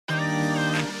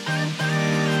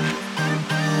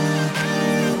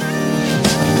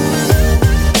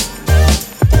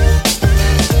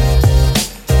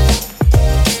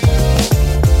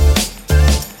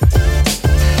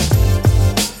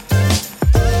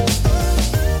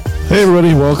Hey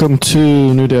everybody, welcome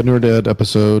to New Dad, Newer Dad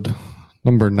episode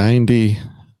number 90.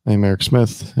 I'm Eric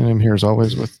Smith, and I'm here as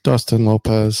always with Dustin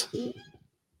Lopez.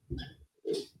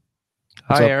 What's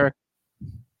Hi, up? Eric.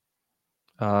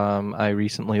 I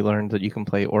recently learned that you can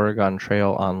play Oregon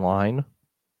Trail online.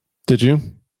 Did you?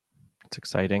 It's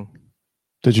exciting.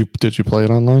 Did you play it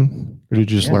online? Or did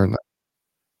you just Yeah. learn that?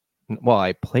 Well,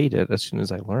 I played it as soon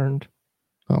as I learned.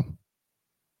 Oh.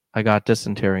 I got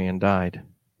dysentery and died.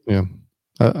 Yeah.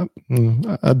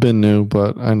 I've been new,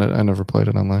 but I never played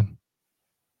it online.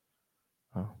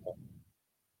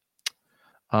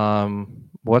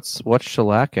 What's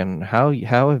shellacking?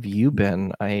 How have you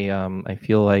been? I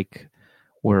feel like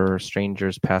we're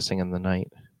strangers passing in the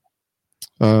night.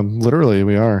 Literally,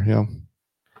 we are, yeah.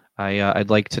 I'd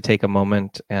like to take a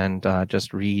moment and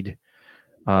just read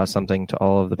something to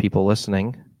all of the people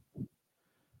listening.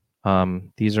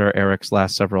 These are Eric's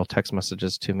last several text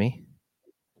messages to me.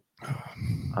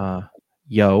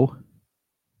 Yo.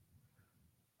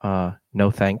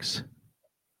 No thanks.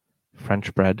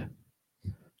 French bread.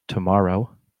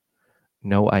 Tomorrow.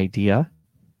 No idea.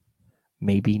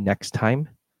 Maybe next time.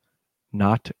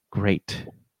 Not great.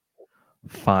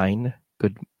 Fine.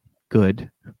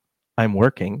 Good. I'm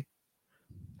working.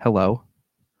 Hello.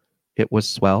 It was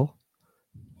swell.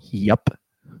 Yup.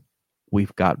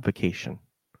 We've got vacation.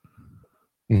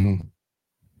 Mm-hmm.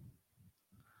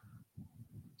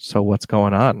 So what's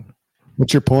going on?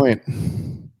 What's your point?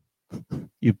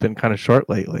 You've been kind of short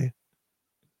lately.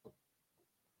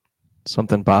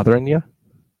 Something bothering you?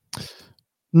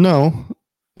 No.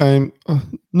 I'm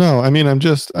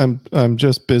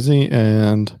just busy,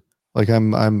 and like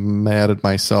I'm mad at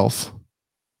myself.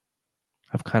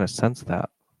 I've kind of sensed that.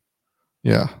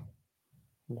 Yeah.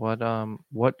 What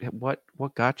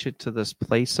got you to this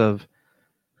place of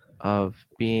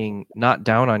being not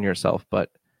down on yourself,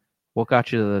 but what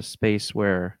got you to the space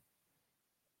where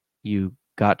you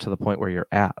got to the point where you're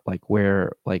at,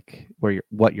 where you're,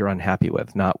 what you're unhappy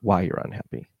with, not why you're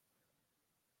unhappy?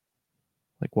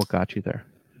 Like, what got you there?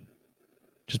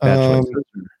 Just bad choices?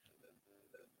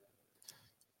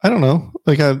 I don't know.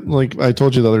 Like I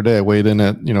told you the other day, I weighed in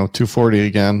at 240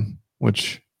 again,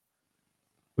 which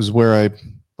was where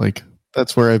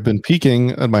that's where I've been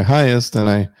peaking at my highest, and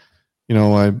I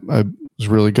was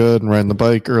really good and riding the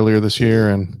bike earlier this year,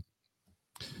 and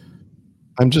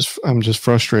I'm just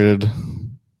frustrated,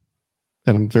 and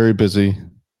I'm very busy,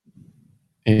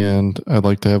 and I'd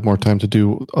like to have more time to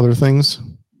do other things,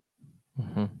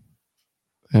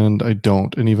 and I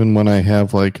don't. And even when I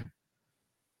have like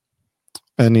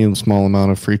any small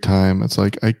amount of free time, it's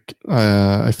like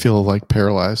I feel like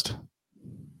paralyzed.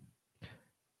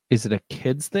 Is it a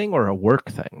kids thing or a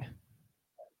work thing?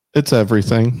 It's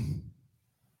everything.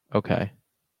 Okay.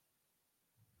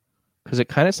 Because it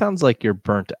kind of sounds like you're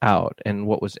burnt out. And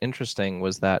what was interesting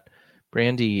was that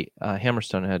Brandy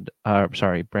Hammerstone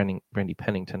Brandy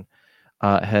Pennington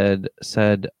had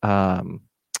said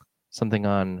something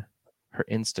on her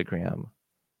Instagram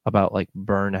about like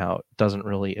burnout doesn't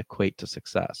really equate to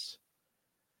success.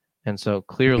 And so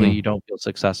clearly you don't feel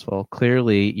successful.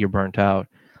 Clearly you're burnt out,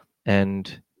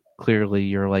 and clearly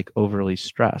you're like overly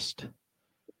stressed.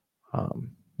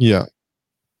 Yeah.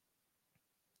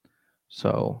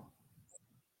 So,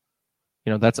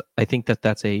 I think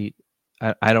that's I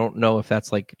don't know if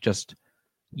that's like just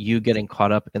you getting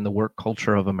caught up in the work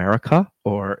culture of America,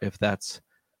 or if that's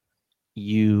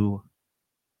you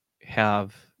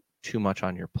have too much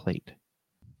on your plate.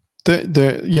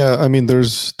 Yeah, I mean,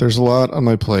 there's a lot on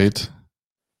my plate,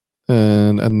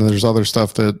 and there's other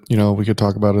stuff that we could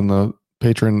talk about in the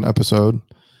Patreon episode.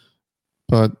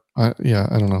 But I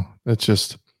don't know. It's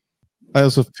just I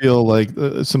also feel like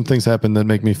some things happen that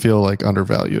make me feel like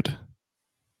undervalued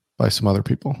by some other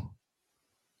people.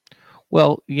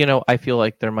 Well, I feel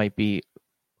like there might be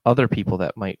other people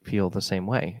that might feel the same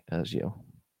way as you.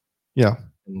 Yeah.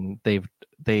 And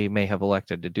they may have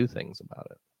elected to do things about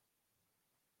it.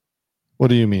 What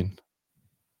do you mean?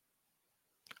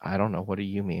 I don't know. What do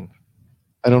you mean?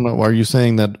 I don't know. Are you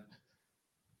saying that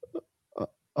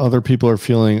other people are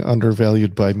feeling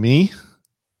undervalued by me?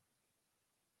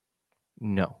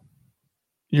 No.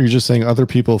 You're just saying other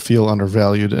people feel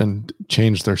undervalued and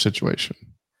change their situation.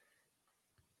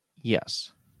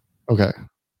 Yes. Okay.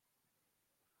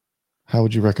 How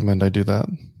would you recommend I do that?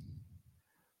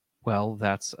 Well,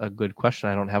 that's a good question.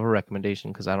 I don't have a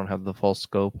recommendation because I don't have the full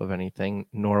scope of anything,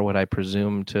 nor would I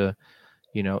presume to,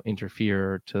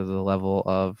 interfere to the level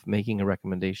of making a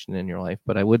recommendation in your life.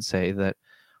 But I would say that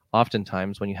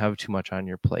oftentimes when you have too much on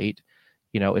your plate,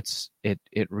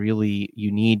 it really,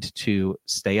 you need to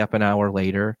stay up an hour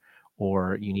later,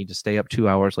 or you need to stay up 2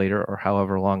 hours later, or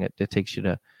however long it takes you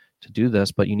to do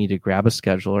this, but you need to grab a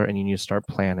scheduler and you need to start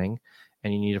planning,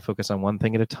 and you need to focus on one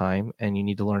thing at a time, and you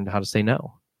need to learn how to say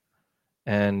no.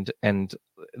 And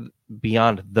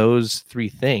beyond those three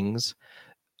things,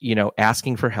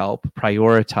 asking for help,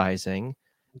 prioritizing,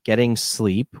 getting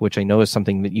sleep, which I know is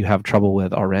something that you have trouble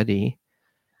with already,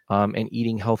 and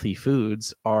eating healthy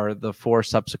foods are the four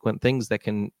subsequent things that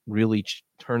can really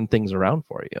turn things around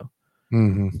for you.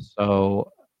 Mm-hmm.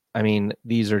 So, I mean,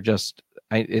 these are just,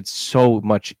 it's so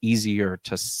much easier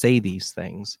to say these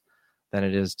things than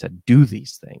it is to do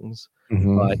these things.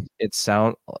 Mm-hmm. But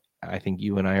I think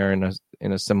you and I are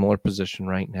in a similar position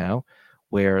right now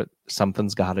where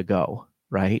something's got to go,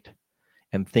 right?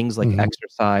 And things like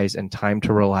exercise and time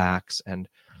to relax and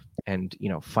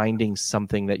finding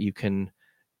something that you can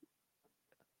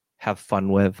have fun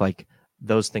with, like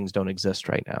those things don't exist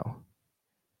right now.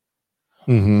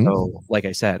 Mm-hmm. So, like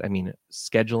I said, I mean,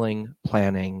 scheduling,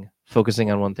 planning, focusing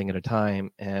on one thing at a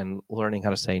time, and learning how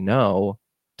to say no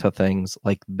to things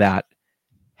like that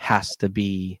has to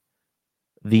be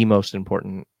the most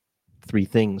important three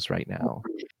things right now.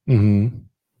 Mm-hmm.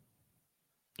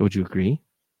 Would you agree?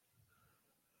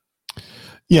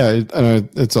 Yeah,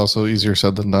 it's also easier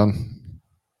said than done.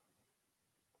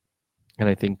 And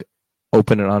I think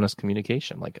open and honest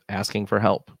communication, like asking for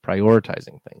help,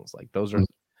 prioritizing things, like those are,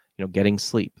 getting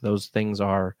sleep. Those things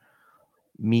are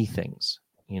me things,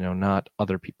 not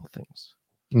other people things.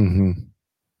 Mm-hmm.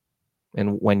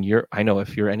 And I know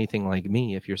if you're anything like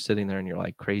me, if you're sitting there and you're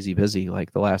like crazy busy,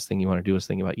 like the last thing you want to do is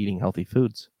think about eating healthy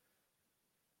foods.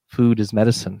 Food is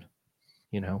medicine,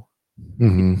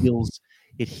 Mm-hmm.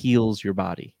 It heals your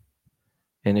body.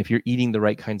 And if you're eating the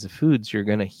right kinds of foods, you're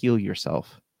going to heal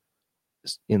yourself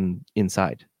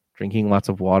inside. Drinking lots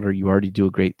of water, you already do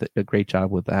a great job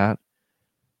with that.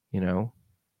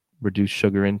 Reduce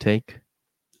sugar intake.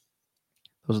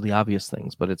 Those are the obvious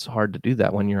things, but it's hard to do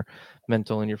that when your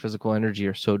mental and your physical energy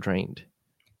are so drained.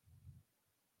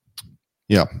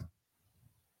 Yeah.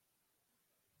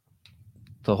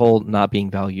 The whole not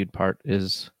being valued part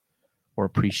or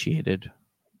appreciated.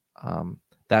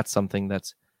 That's something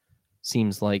that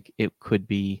seems like it could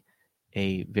be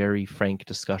a very frank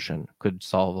discussion, could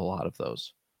solve a lot of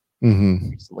those.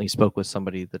 Mm-hmm. Recently spoke with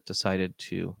somebody that decided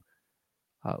to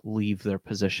leave their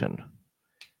position,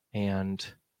 and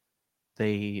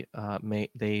they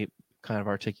kind of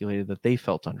articulated that they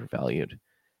felt undervalued.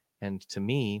 And to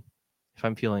me, if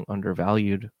I'm feeling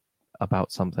undervalued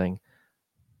about something,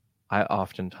 I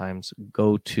oftentimes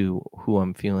go to who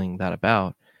I'm feeling that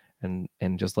about and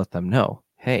just let them know,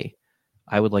 hey,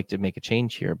 I would like to make a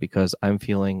change here because I'm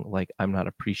feeling like I'm not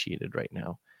appreciated right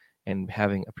now. And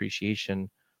having appreciation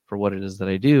for what it is that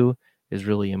I do is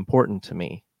really important to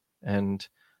me. And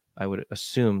I would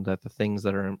assume that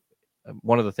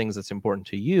one of the things that's important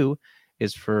to you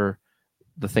is for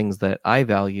the things that I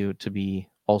value to be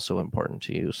also important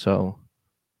to you. So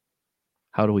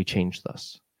how do we change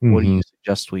this? Mm-hmm. What do you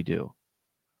suggest we do?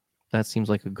 That seems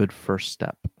like a good first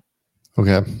step.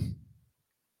 Okay.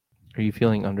 Are you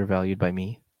feeling undervalued by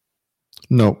me?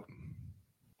 Nope.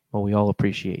 Well, we all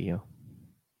appreciate you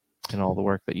and all the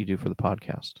work that you do for the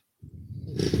podcast.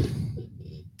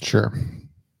 Sure.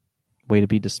 Way to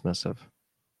be dismissive.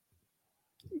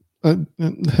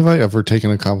 Have I ever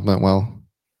taken a compliment well,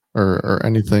 or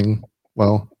anything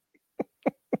well?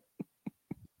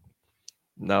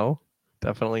 No,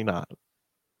 definitely not.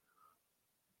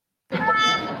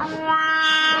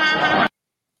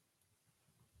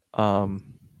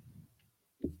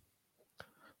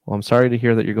 Well, I'm sorry to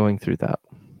hear that you're going through that.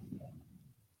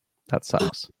 That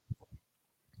sucks.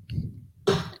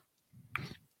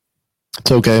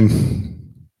 It's okay.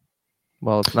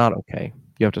 Well, it's not okay.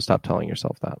 You have to stop telling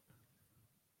yourself that.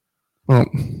 Well,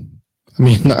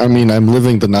 I mean, I'm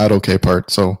living the not okay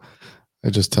part, so I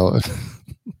just tell it.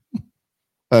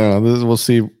 I don't know. We'll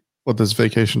see what this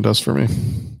vacation does for me.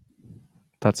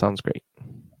 That sounds great.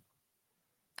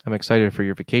 I'm excited for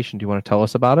your vacation. Do you want to tell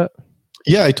us about it?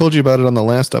 Yeah, I told you about it on the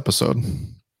last episode.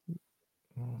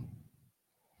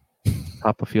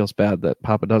 Papa feels bad that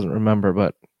Papa doesn't remember,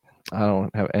 but I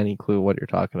don't have any clue what you're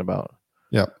talking about.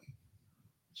 Yeah.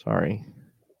 Sorry.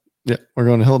 Yeah, we're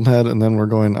going to Hilton Head, and then we're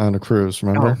going on a cruise,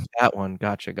 remember? Oh, that one.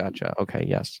 Gotcha. Okay,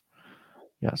 yes.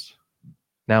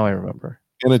 Now I remember.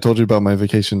 And I told you about my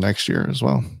vacation next year as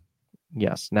well.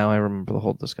 Yes, now I remember the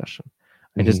whole discussion.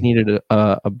 I just needed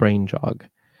a brain jog.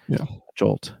 Yeah.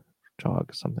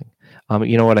 Jog, something.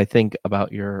 You know what I think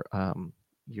about your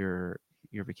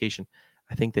vacation?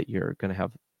 I think that you're going to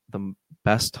have the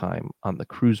best time on the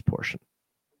cruise portion.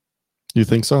 You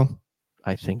think so?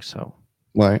 I think so.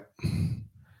 Why?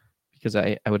 Because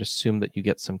I would assume that you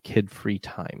get some kid-free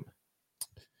time.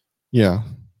 Yeah.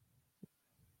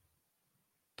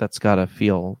 that's got to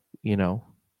feel,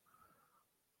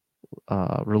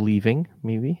 relieving,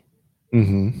 maybe.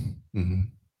 Mm-hmm. Mm-hmm.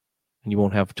 And you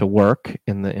won't have to work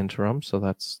in the interim, so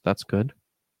that's good.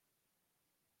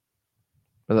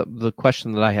 But the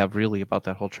question that I have really about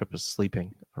that whole trip is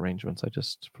sleeping arrangements.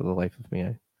 For the life of me,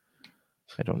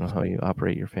 I don't know how you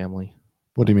operate your family.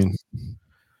 What do you mean?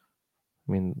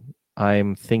 I mean,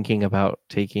 I'm thinking about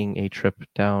taking a trip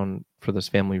down for this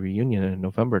family reunion in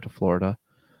November to Florida,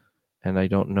 and I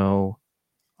don't know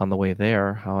on the way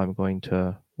there how I'm going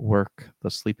to work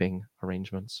the sleeping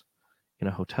arrangements in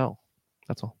a hotel.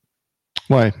 That's all.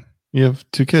 Why? You have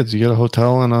 2 kids. You get a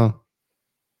hotel and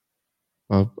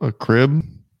a crib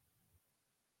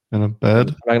and a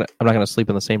bed. I'm not gonna sleep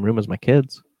in the same room as my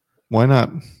kids. Why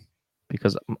not?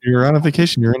 Because you're on a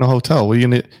vacation. You're in a hotel. Well, you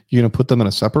gonna put them in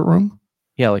a separate room?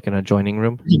 Yeah, like an adjoining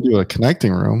room. You can do a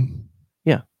connecting room.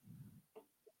 Yeah.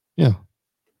 Yeah.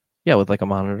 Yeah, with like a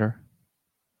monitor.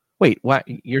 Wait, what?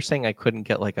 You're saying I couldn't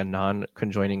get like a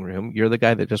non-conjoining room? You're the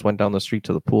guy that just went down the street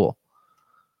to the pool.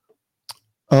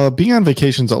 Being on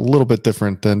vacation is a little bit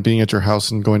different than being at your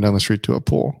house and going down the street to a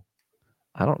pool.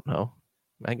 I don't know.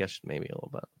 I guess maybe a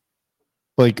little bit.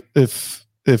 Like if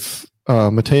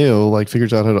Mateo like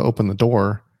figures out how to open the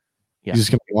door, he's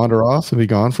just gonna wander off and be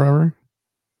gone forever.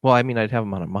 Well, I mean, I'd have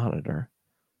him on a monitor,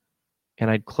 and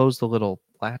I'd close the little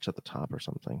latch at the top or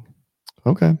something.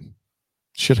 Okay,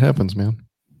 shit happens, man.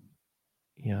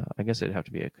 Yeah, I guess it'd have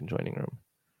to be a conjoining room.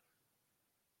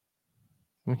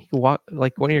 I mean, he could walk,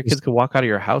 like one of your kids could walk out of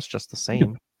your house just the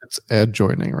same. It's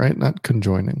adjoining, right? Not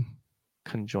conjoining.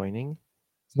 Conjoining?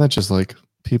 Isn't that just like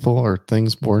people or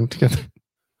things born together?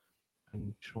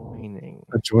 Conjoining.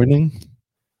 Adjoining?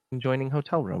 Conjoining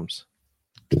hotel rooms.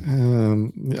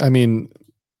 I mean,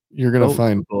 you're going to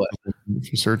find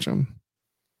if you search them.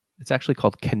 It's actually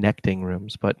called connecting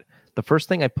rooms. But the first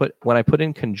thing when I put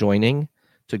in conjoining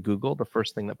to Google, the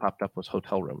first thing that popped up was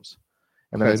hotel rooms.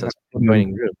 And then it says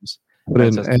conjoining rooms. Put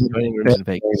in conjoining rooms in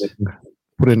Vegas.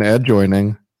 Put in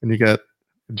adjoining, and you got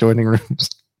adjoining rooms.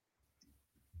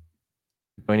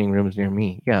 Adjoining rooms near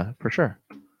me. Yeah, for sure.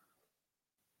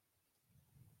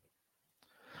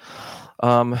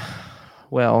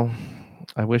 Well,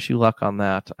 I wish you luck on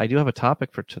that. I do have a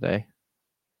topic for today.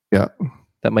 Yeah.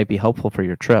 That might be helpful for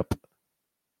your trip.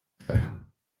 Okay. Do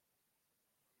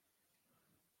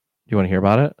you want to hear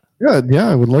about it? Yeah,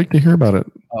 I would like to hear about it.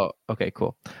 Oh, okay,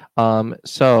 cool.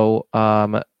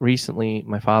 Recently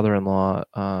my father-in-law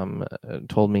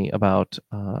told me about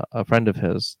a friend of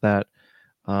his that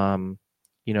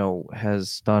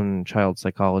has done child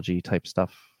psychology type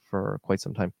stuff for quite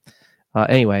some time.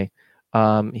 Anyway,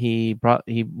 he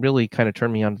really kind of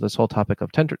turned me on to this whole topic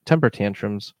of temper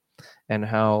tantrums and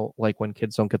how, like, when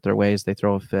kids don't get their ways, they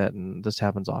throw a fit, and this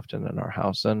happens often in our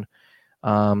house. And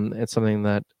it's something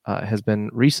that has been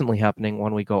recently happening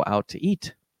when we go out to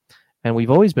eat. And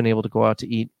we've always been able to go out to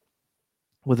eat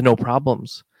with no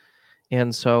problems.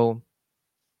 And so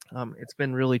it's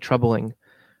been really troubling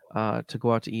to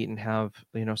go out to eat and have,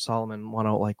 Solomon want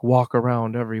to like walk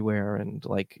around everywhere and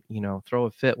like, throw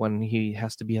a fit when he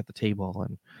has to be at the table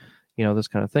and, this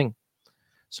kind of thing.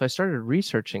 So I started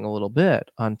researching a little bit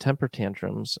on temper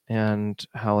tantrums and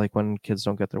how, like, when kids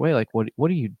don't get their way, like what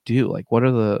do you do? Like, what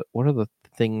are the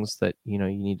things that, you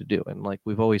need to do? And like,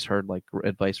 we've always heard like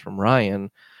advice from Ryan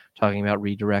talking about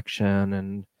redirection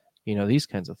and, these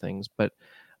kinds of things. But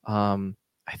I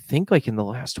think like in the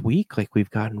last week, like we've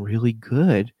gotten really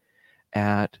good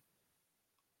at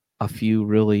a few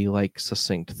really like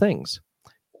succinct things.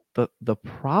 The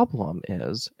problem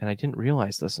is, and I didn't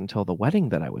realize this until the wedding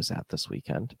that I was at this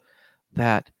weekend,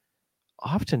 that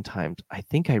oftentimes I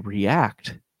think I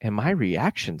react and my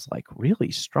reaction's like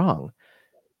really strong.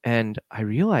 And I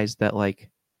realized that like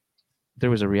there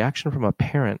was a reaction from a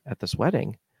parent at this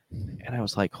wedding, and I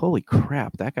was like, holy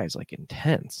crap, that guy's like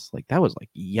intense. Like that was like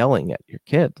yelling at your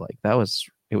kid. Like it was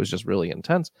just really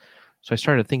intense. So I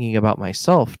started thinking about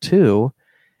myself too,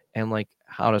 and like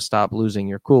how to stop losing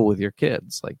your cool with your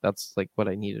kids. Like that's like what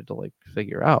I needed to like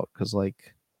figure out, because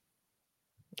like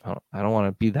I don't want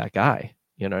to be that guy.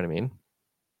 You know what I mean?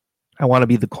 I want to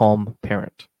be the calm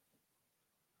parent.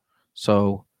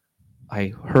 So I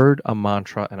heard a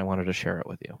mantra and I wanted to share it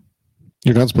with you.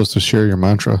 You're not supposed to share your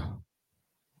mantra.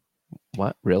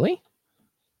 What? Really?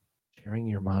 Sharing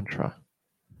your mantra.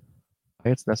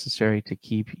 Why it's necessary to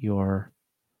keep your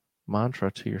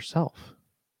mantra to yourself?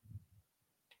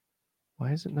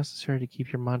 Why is it necessary to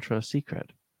keep your mantra a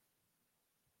secret?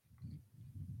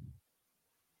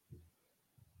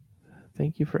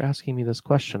 Thank you for asking me this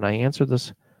question. I answered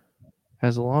this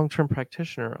as a long-term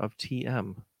practitioner of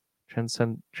TM,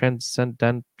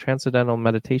 transcendental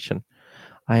meditation.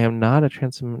 I am not a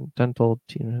transcendental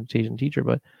meditation teacher,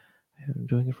 but I've been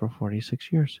doing it for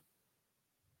 46 years.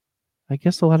 I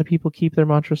guess a lot of people keep their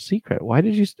mantras secret.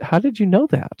 How did you know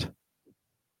that?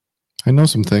 I know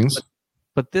some things.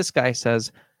 But this guy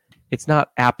says it's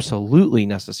not absolutely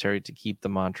necessary to keep the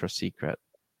mantra secret.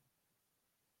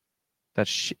 That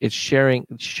it's sharing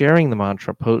the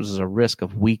mantra poses a risk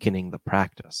of weakening the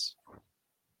practice.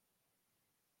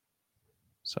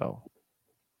 So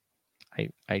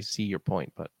I see your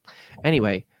point, but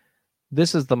anyway,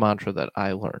 this is the mantra that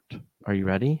I learned. Are you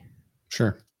ready?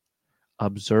 Sure.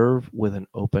 Observe with an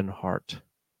open heart.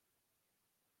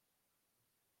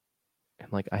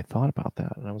 And like I thought about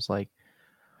that, and I was like,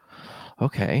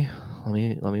 okay, let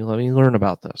me learn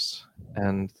about this.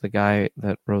 And the guy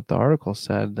that wrote the article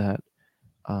said that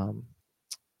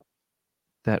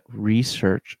that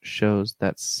research shows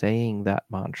that saying that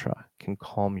mantra can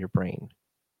calm your brain.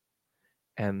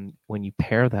 And when you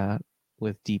pair that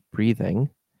with deep breathing,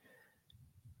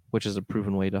 which is a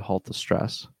proven way to halt the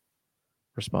stress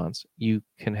response, you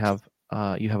can have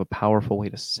a powerful way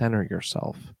to center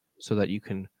yourself so that you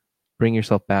can bring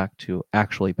yourself back to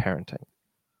actually parenting.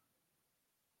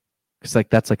 Because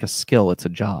that's like a skill, it's a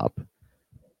job.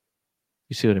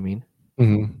 You see what I mean?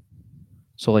 Mm-hmm.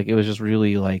 So like it was just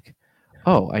really like,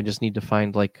 oh, I just need to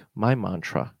find like my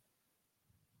mantra.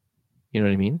 You know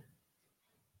what I mean?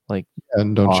 Like,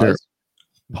 and don't share it.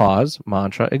 Pause,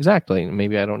 mantra, exactly.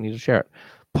 Maybe I don't need to share it.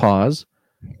 Pause,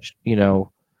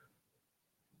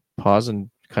 pause and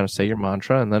kind of say your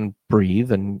mantra and then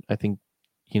breathe. And I think,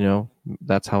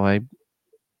 that's how I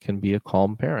can be a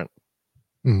calm parent.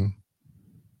 Mm-hmm.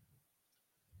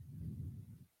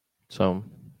 So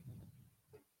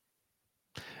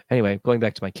anyway, going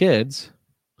back to my kids,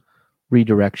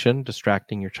 redirection,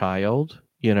 distracting your child,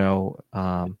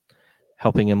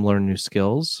 helping him learn new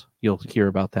skills. You'll hear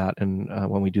about that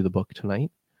when we do the book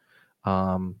tonight.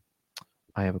 I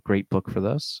have a great book for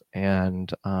this,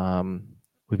 and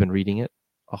we've been reading it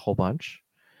a whole bunch.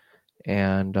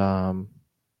 And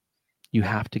you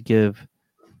have to give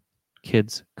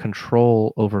kids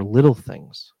control over little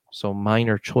things. So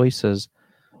minor choices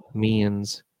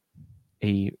means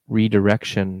a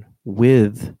redirection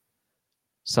with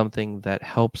something that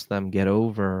helps them get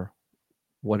over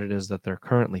what it is that they're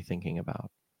currently thinking about.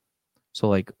 So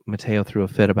like Mateo threw a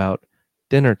fit about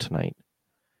dinner tonight.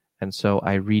 And so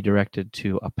I redirected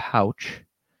to a pouch,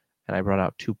 and I brought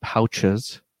out 2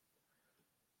 pouches.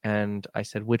 And I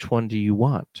said, which one do you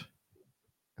want?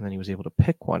 And then he was able to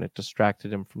pick one. It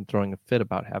distracted him from throwing a fit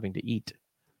about having to eat.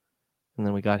 And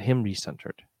then we got him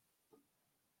recentered.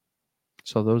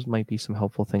 So those might be some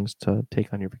helpful things to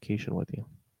take on your vacation with you.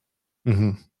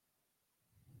 Mm-hmm.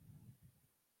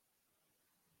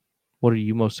 What are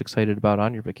you most excited about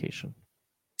on your vacation?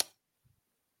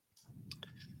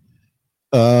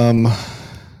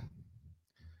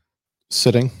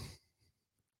 Sitting.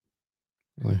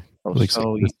 Really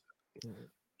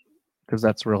because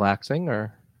that's relaxing,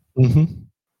 or?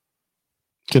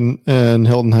 Mm-hmm. And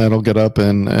Hilton Head will get up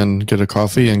and get a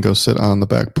coffee and go sit on the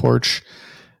back porch.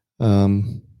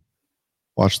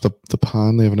 Watch the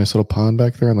pond. They have a nice little pond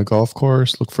back there on the golf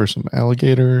course. Look for some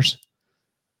alligators.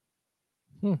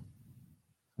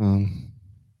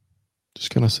 Just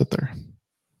kind of sit there.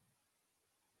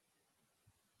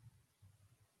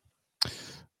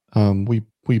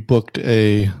 We booked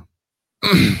a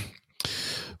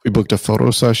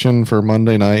photo session for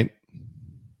Monday night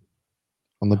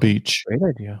on the beach. Great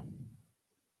idea.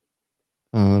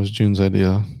 It was June's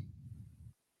idea.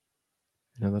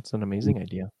 Yeah, that's an amazing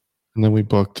idea. And then we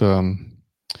booked a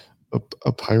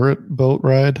pirate boat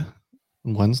ride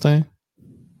on Wednesday.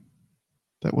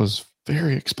 That was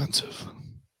very expensive.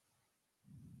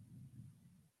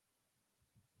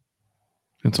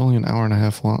 It's only an hour and a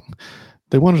half long.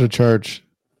 They wanted to charge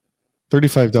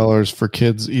 $35 for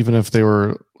kids, even if they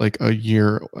were like a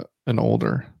year and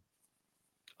older.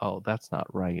 Oh, that's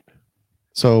not right.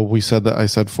 So we said that I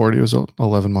said 40 was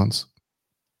 11 months.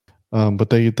 But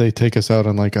they take us out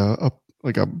on like a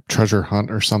treasure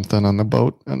hunt or something on the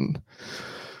boat and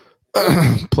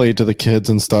play to the kids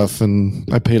and stuff. And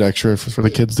I paid extra for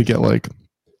the kids to get like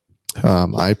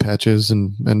eye patches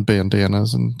and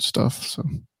bandanas and stuff. So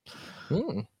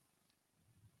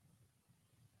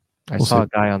I saw a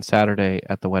guy on Saturday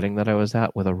at the wedding that I was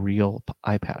at with a real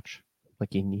eye patch. Like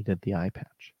he needed the eye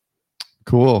patch.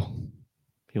 Cool.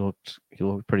 He looked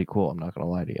pretty cool. I'm not going to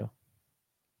lie to you.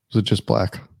 Was it just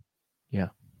black? Yeah.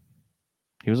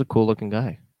 He was a cool looking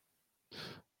guy.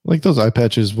 Like those eye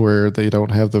patches where they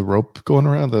don't have the rope going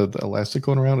around, the elastic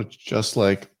going around. It's just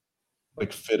like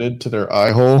fitted to their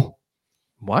eye hole.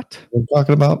 What? I'm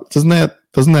talking about. Isn't that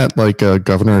Doesn't that like a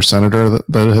governor or senator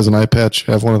that has an eye patch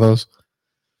have one of those?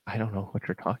 I don't know what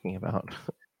you're talking about.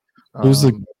 Who's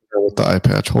the governor with the eye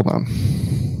patch? Hold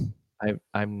on.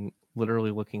 I'm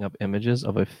literally looking up images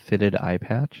of a fitted eye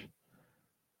patch.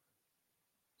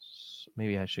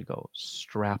 Maybe I should go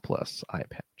strapless eye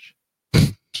patch.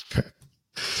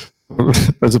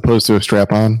 As opposed to a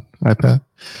strap-on iPad.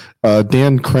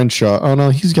 Dan Crenshaw. Oh no,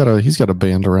 he's got a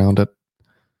band around it.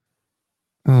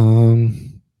 I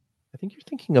think you're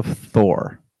thinking of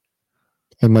Thor.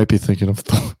 I might be thinking of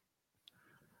Thor.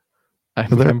 I'm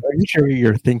pretty sure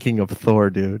you're thinking of Thor,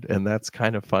 dude, and that's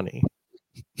kind of funny.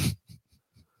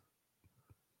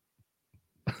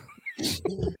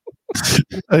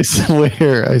 I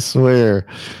swear.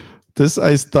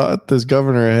 I thought this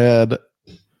governor had.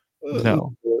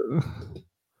 No.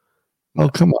 Oh,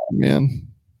 come on, man.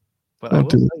 But I will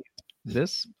say,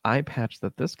 this eye patch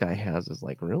that this guy has is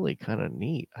like really kind of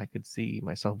neat. I could see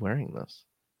myself wearing this.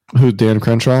 Who, Dan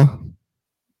Crenshaw? Or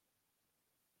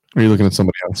are you looking at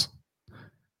somebody else?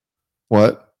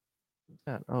 What?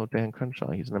 Oh, Dan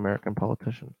Crenshaw. He's an American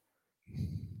politician.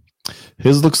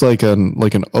 His looks like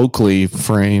an Oakley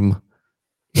frame.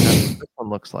 That's what this one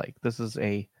looks like. This is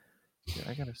a.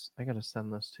 I gotta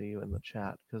send this to you in the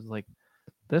chat because like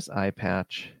this eye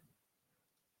patch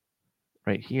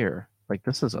right here, like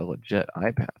this is a legit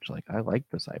eye patch. Like I like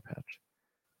this eye patch.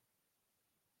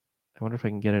 I wonder if I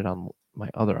can get it on my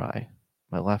other eye,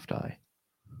 my left eye.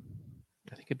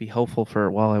 I think it'd be helpful for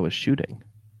while I was shooting.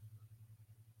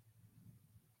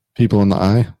 People in the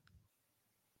eye.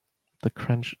 The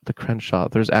Crenshaw.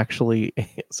 There's actually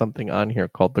something on here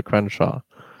called the Crenshaw.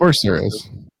 Of course there is.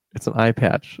 It's an eye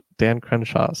patch. Dan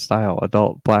Crenshaw style,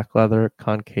 adult, black leather,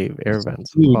 concave air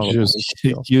vents.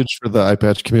 Huge for the eye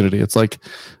patch community. It's like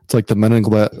the Men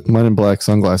in Black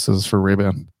sunglasses for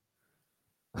Ray-Ban.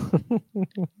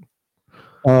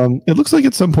 It looks like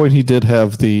at some point he did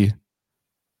have the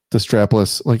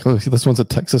strapless. Like, oh, this one's a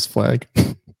Texas flag.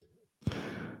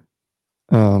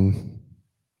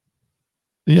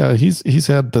 Yeah, he's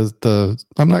had the.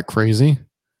 I'm not crazy.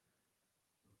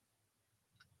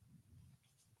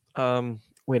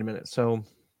 Wait a minute. So,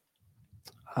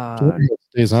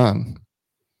 stays on.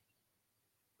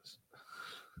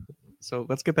 So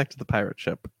let's get back to the pirate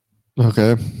ship.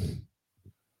 Okay.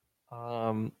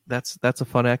 That's a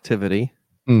fun activity.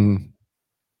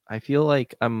 I feel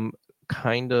like I'm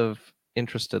kind of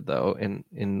interested though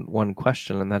in one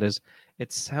question, and that is,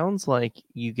 it sounds like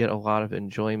you get a lot of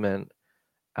enjoyment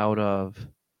out of,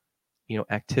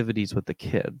 activities with the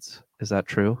kids. Is that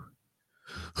true?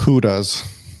 Who does?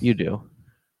 You do.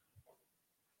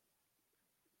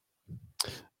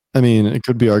 I mean, it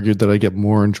could be argued that I get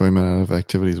more enjoyment out of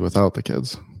activities without the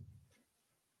kids.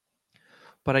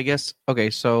 But I guess, okay,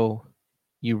 so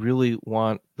you really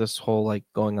want this whole like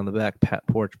going on the back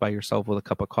porch by yourself with a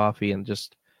cup of coffee and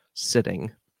just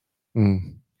sitting.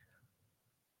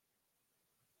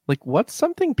 Like, what's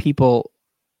something people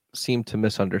seem to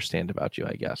misunderstand about you,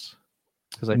 I guess?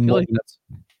 Because I feel like that's...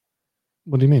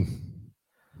 What do you mean?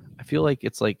 I feel like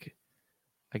it's like,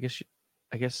 I guess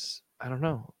I don't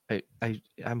know.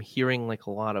 I'm hearing like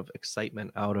a lot of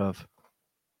excitement out of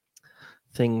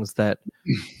things that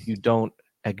you don't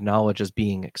acknowledge as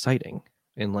being exciting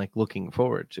and like looking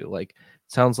forward to. Like,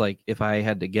 it sounds like, if I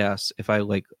had to guess, if I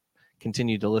like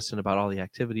continue to listen about all the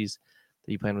activities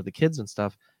that you plan with the kids and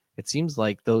stuff, it seems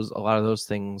like a lot of those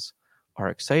things are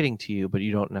exciting to you, but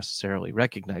you don't necessarily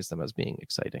recognize them as being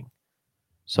exciting.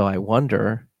 So I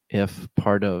wonder if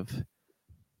part of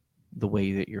the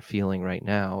way that you're feeling right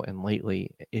now and lately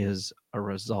is a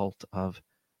result of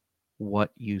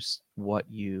what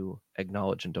you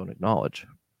acknowledge and don't acknowledge.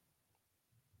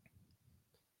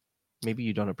 Maybe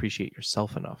you don't appreciate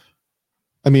yourself enough.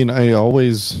 I mean, I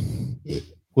always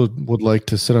would like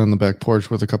to sit on the back porch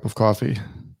with a cup of coffee.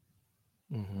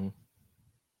 Mm-hmm.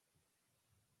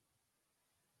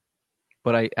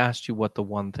 But I asked you what the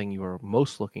one thing you were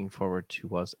most looking forward to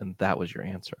was, and that was your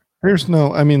answer. I don't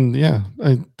know. I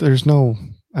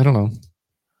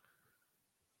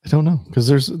don't know, because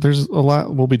there's a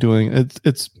lot we'll be doing.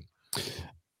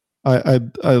 I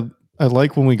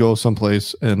like when we go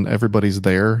someplace and everybody's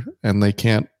there and they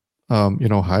can't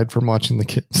hide from watching the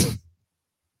kids.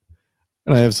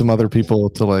 And I have some other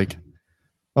people to like,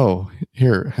 oh,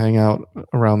 here, hang out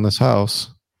around this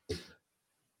house,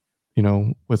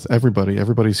 with everybody.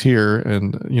 Everybody's here,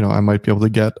 and I might be able to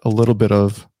get a little bit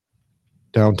of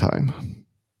downtime.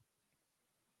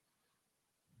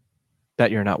 That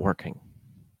you're not working.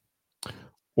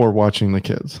 Or watching the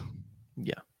kids.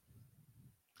 Yeah.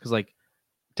 Because like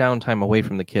downtime away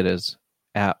from the kid is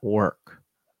at work,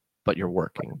 but you're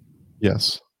working.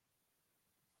 Yes.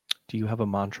 Do you have a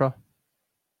mantra?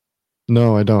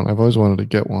 No, I don't. I've always wanted to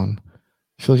get one.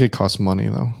 I feel like it costs money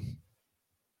though.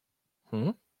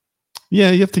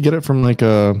 Yeah, you have to get it from like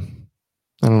I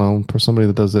don't know, for somebody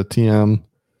that does that TM.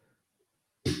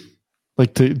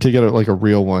 Like to get it like a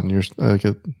real one, you're like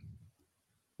I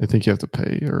think you have to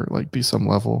pay or like be some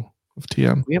level of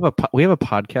TM. We have a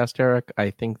podcast, Eric. I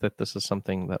think that this is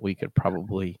something that we could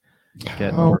probably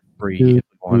get How for free do if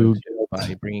we wanted you to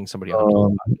by bringing somebody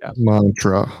onto the podcast.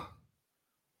 mantra?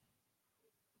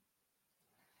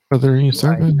 Are there any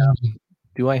services?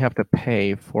 Do I have to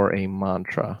pay for a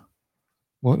mantra?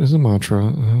 What is a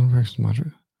mantra?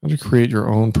 How to create your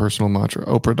own personal mantra?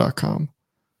 Oprah.com.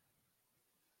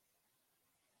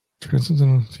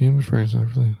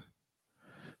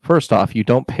 First off, you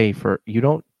don't pay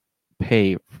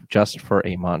just for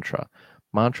a mantra.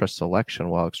 Mantra selection,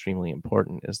 while extremely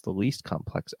important, is the least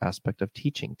complex aspect of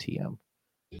teaching TM.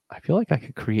 I feel like I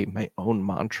could create my own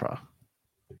mantra.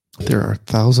 There are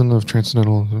thousands of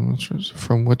transcendental mantras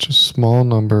from which a small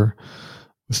number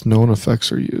with known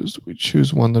effects are used. We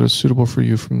choose one that is suitable for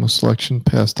you from a selection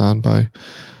passed on by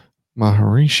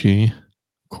Maharishi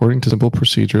according to a simple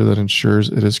procedure that ensures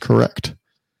it is correct.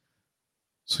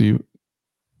 So you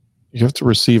have to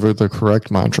receive the correct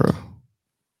mantra.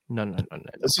 No.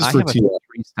 This is I for have a TM.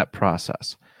 3-step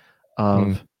process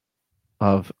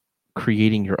of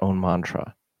creating your own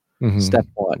mantra. Mhm. Step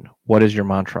 1, what is your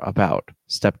mantra about?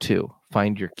 Step 2,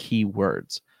 find your key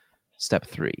words. Step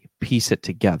 3, piece it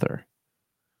together.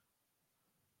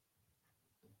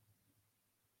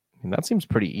 And that seems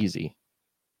pretty easy.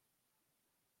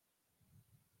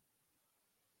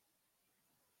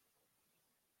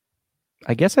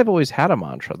 I guess I've always had a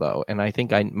mantra though, and I think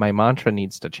my mantra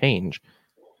needs to change.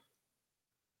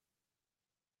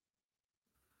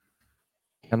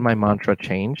 Can my mantra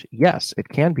change? Yes, it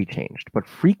can be changed, but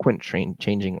frequent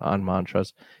changing on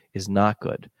mantras is not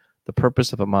good. The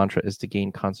purpose of a mantra is to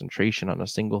gain concentration on a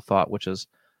single thought, which is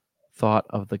thought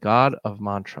of the God of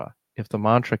mantra. If the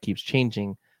mantra keeps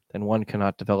changing, then one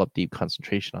cannot develop deep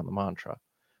concentration on the mantra.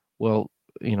 Well,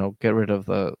 get rid of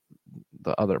the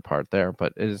other part there,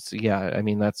 but I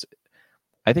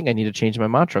think I need to change my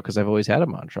mantra because I've always had a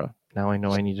mantra. Now I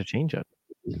know I need to change it.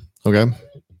 Okay.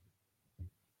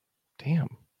 Damn.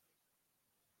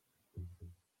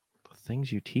 The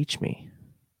things you teach me.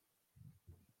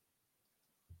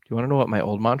 Do you want to know what my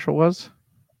old mantra was?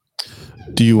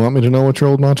 Do you want me to know what your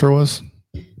old mantra was?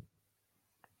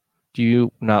 Do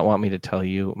you not want me to tell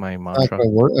you my mantra? It's not gonna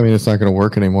work. I mean, it's not going to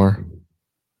work anymore.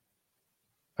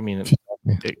 I mean,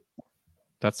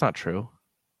 that's not true.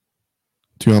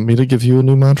 Do you want me to give you a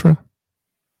new mantra?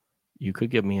 You could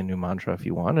give me a new mantra if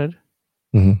you wanted.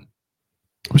 Mm-hmm.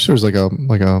 I wish there was like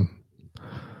a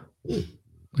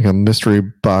mystery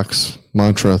box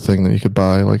mantra thing that you could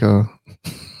buy.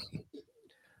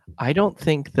 I don't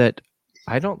think that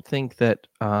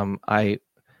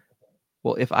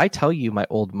well, if I tell you my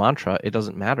old mantra, it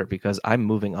doesn't matter because I'm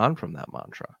moving on from that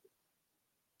mantra.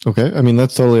 Okay. I mean,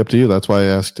 that's totally up to you. That's why I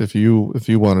asked if you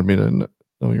wanted me to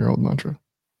know your old mantra.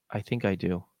 I think I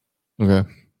do. Okay.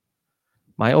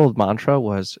 My old mantra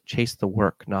was chase the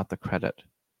work, not the credit.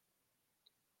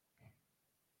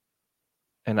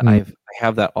 And I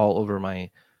have that all over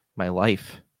my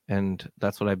life, and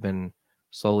that's what I've been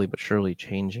slowly but surely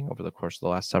changing over the course of the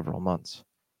last several months.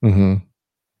 Mm-hmm.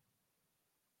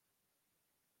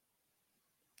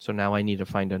 So now I need to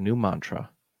find a new mantra.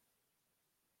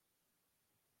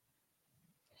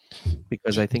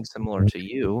 Because I think similar to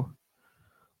you,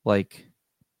 like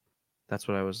that's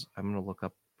what I'm going to look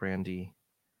up Brandy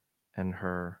and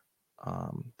her,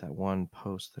 that one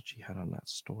post that she had on that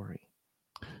story.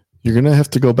 You're going to have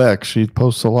to go back. She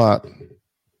posts a lot.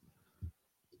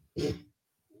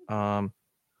 Hi,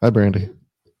 Brandy.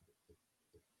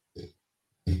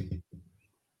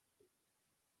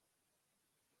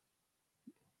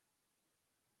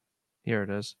 Here it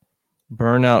is.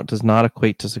 Burnout does not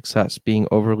equate to success. Being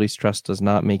overly stressed does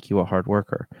not make you a hard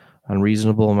worker.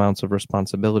 Unreasonable amounts of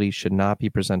responsibility should not be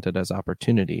presented as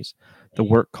opportunities. The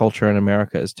work culture in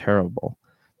America is terrible.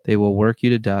 They will work you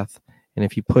to death, and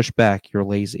if you push back, you're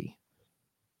lazy.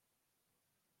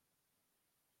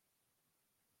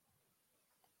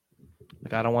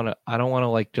 Like I don't want to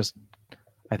like just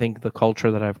I think the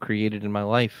culture that I've created in my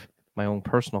life, my own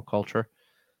personal culture,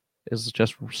 is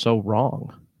just so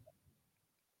wrong.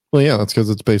 Well, yeah, that's because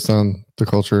it's based on the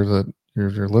culture that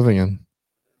you're living in.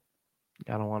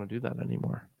 I don't want to do that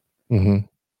anymore. Mm-hmm.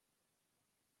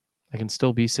 I can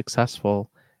still be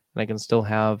successful, and I can still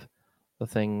have the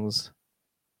things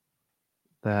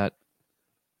that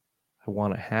I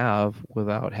want to have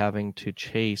without having to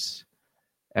chase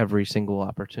every single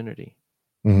opportunity.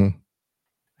 Mm-hmm.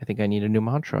 I think I need a new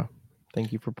mantra.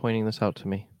 Thank you for pointing this out to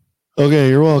me. Okay,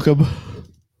 you're welcome.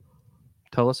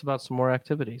 Tell us about some more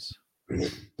activities.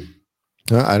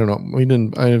 I don't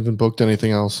know. I haven't booked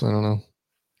anything else. I don't know.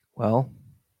 Well,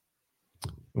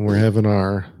 We're having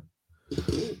our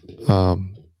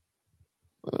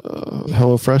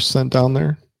HelloFresh sent down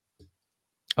there.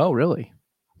 oh, really?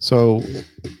 So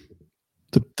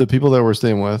the people that we're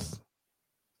staying with,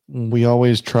 we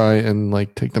always try and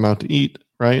like take them out to eat,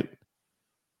 right?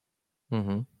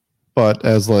 Mm-hmm. But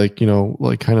as like, you know,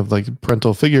 like kind of like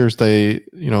parental figures, they,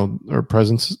 you know, are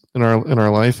presence in our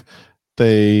life.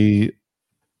 They've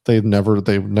never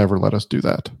let us do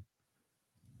that.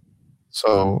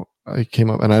 So I came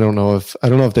up, and I don't know if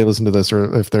they listen to this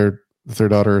or if their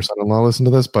daughter or son-in-law listen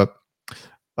to this, but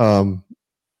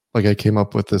like I came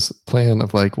up with this plan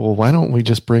of like, well, why don't we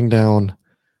just have the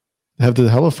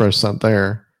HelloFresh sent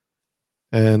there,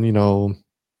 and you know,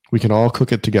 we can all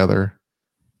cook it together,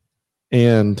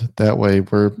 and that way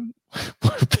we're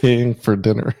paying for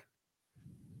dinner.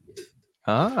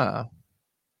 Ah,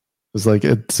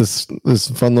 It's just this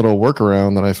fun little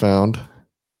workaround that I found.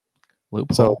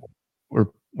 loophole. So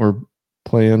we're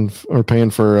paying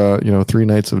for 3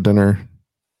 nights of dinner,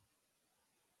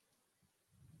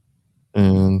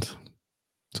 and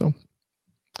so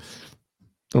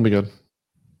it'll be good.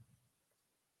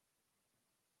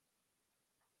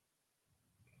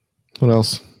 What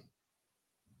else?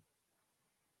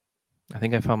 I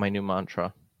think I found my new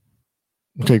mantra.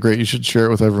 Okay, great. You should share it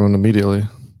with everyone immediately.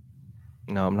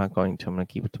 No, I'm not going to. I'm going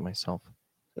to keep it to myself.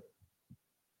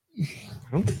 I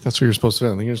don't think that's what you're supposed to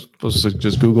do. I think you're supposed to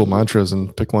just Google mantras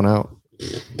and pick one out.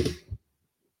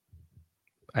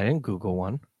 I didn't Google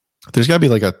one. There's got to be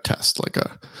like a test,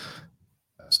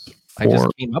 I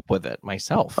just came up with it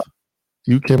myself.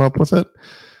 You came up with it?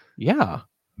 Yeah.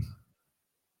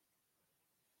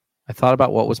 I thought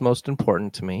about what was most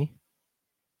important to me.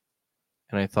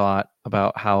 And I thought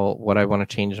about what I want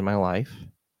to change in my life.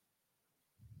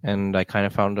 And I kind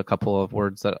of found a couple of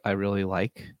words that I really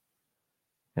like.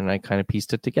 And I kind of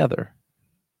pieced it together.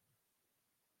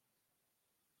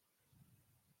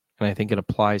 And I think it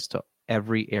applies to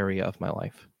every area of my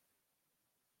life.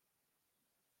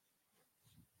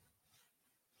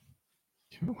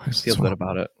 I feel good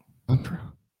about it.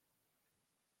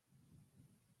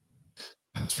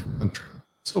 Test for mantra.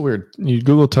 So weird. You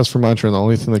Google test for mantra, and the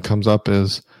only thing that comes up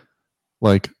is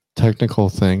like technical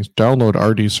things. Download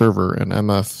RD server and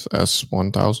MFS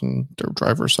 1000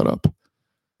 driver setup.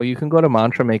 Well, you can go to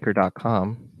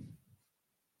mantramaker.com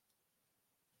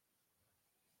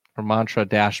or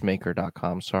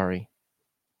mantra-maker.com. Sorry.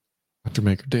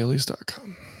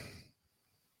 MantraMakerDailies.com.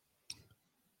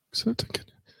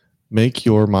 Make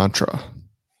your mantra.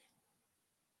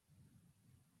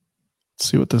 Let's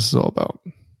see what this is all about.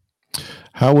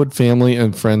 How would family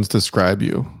and friends describe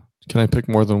you? Can I pick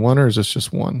more than one, or is this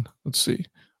just one? Let's see.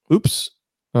 Oops.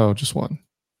 Oh, just one.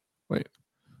 Wait.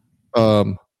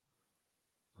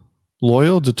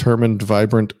 Loyal, determined,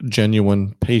 vibrant,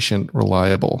 genuine, patient,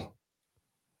 reliable.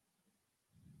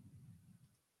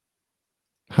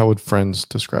 How would friends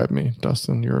describe me?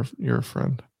 Dustin, you're a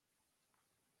friend.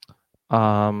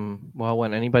 Well,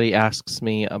 when anybody asks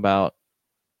me about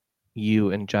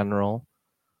you in general,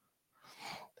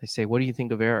 they say, "What do you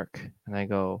think of Eric?" And I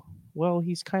go, "Well,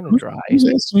 he's kind of dry." Who's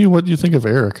asking you what you think of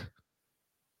Eric?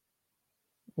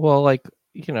 Well, like,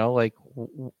 you know, like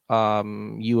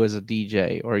you as a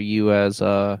DJ, or you as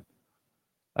I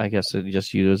guess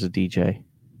just you as a DJ.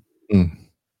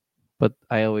 But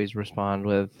I always respond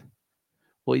with,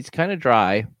 well, he's kind of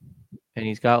dry, and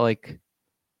he's got like,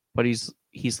 but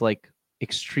he's like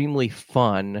extremely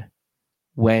fun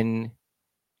when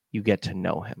you get to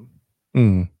know him.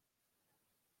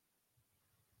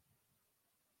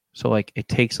 So like it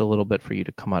takes a little bit for you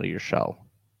to come out of your shell.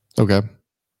 Okay.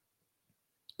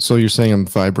 So you're saying I'm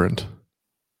vibrant?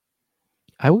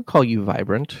 I would call you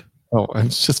vibrant. Oh, I'm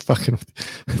just fucking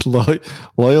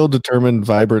loyal, determined,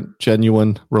 vibrant,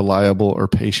 genuine, reliable, or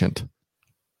patient.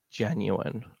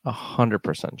 Genuine.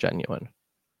 100% genuine.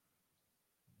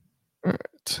 All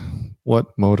right.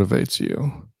 What motivates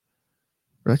you?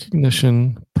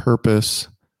 Recognition, purpose,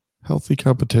 healthy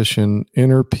competition,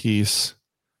 inner peace,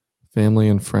 family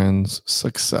and friends,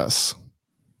 success.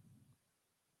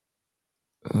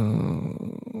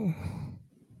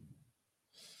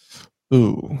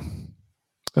 Ooh,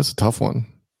 that's a tough one.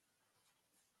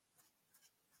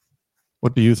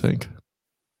 What do you think?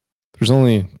 There's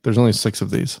only 6 of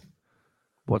these.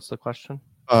 What's the question?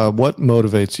 What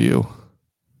motivates you?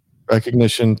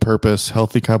 Recognition, purpose,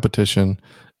 healthy competition,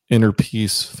 inner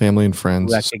peace, family and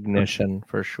friends. Recognition,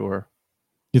 for sure.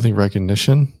 You think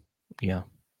recognition? Yeah.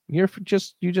 You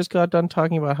just got done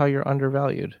talking about how you're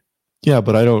undervalued. Yeah,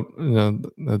 but I don't.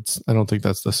 I don't think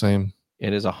that's the same.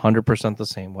 It is 100% the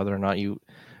same. Whether or not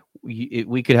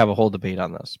we could have a whole debate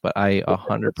on this, but I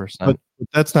 100%. But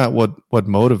that's not what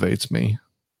motivates me.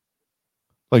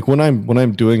 Like when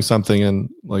I'm doing something and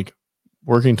like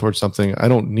working towards something, I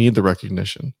don't need the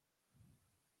recognition.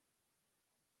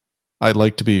 I'd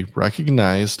like to be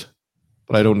recognized,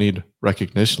 but I don't need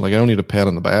recognition. Like I don't need a pat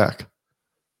on the back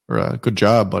or a good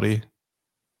job, buddy.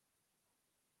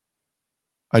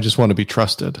 I just want to be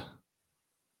trusted.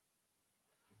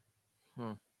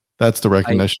 That's the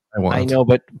recognition I want. I know,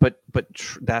 but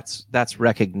that's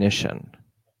recognition.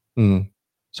 Mm.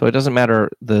 So it doesn't matter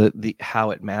the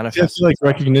how it manifests. Yeah, I feel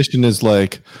like recognition is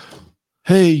like,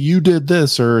 hey, you did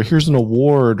this, or here's an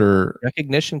award, or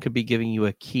recognition could be giving you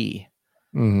a key.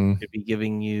 Mm-hmm. It could be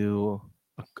giving you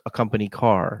a company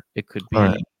car. It could be.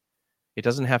 Right. It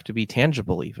doesn't have to be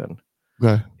tangible, even.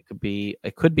 Okay.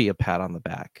 It could be a pat on the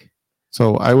back.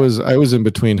 So I was in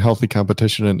between healthy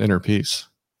competition and inner peace.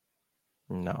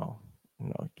 No,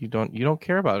 you don't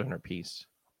care about inner peace.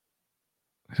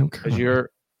 I don't care because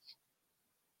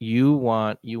you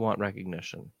want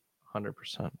recognition,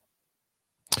 100%.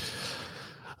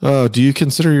 Do you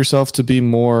consider yourself to be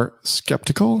more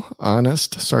skeptical,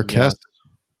 honest, sarcastic,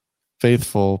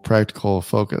 faithful, practical,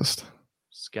 focused?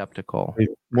 Skeptical.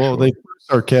 Well, they put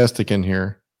sarcastic in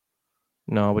here.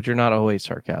 No, but you're not always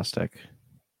sarcastic.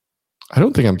 I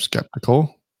don't think I'm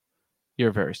skeptical. You're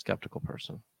a very skeptical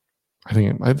person. I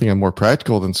think I'm more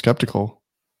practical than skeptical.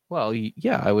 Well,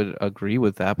 yeah, I would agree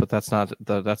with that, but that's not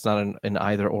an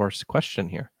either or question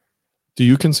here. Do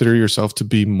you consider yourself to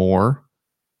be more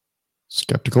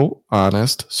skeptical,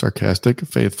 honest, sarcastic,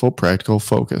 faithful, practical,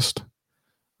 focused?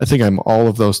 I think I'm all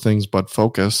of those things but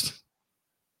focused.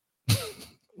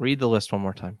 Read the list one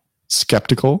more time.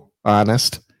 Skeptical,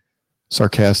 honest,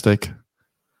 sarcastic,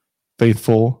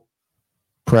 faithful,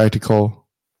 practical,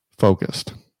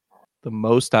 focused. The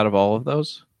most out of all of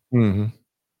those? Mm-hmm.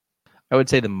 I would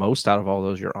say the most out of all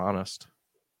those, you're honest.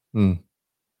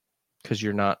 Because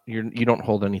you don't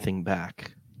hold anything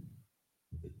back.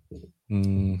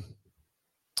 This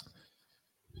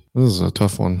is a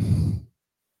tough one.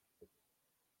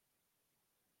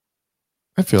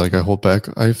 I feel like I hold back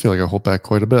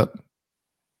quite a bit.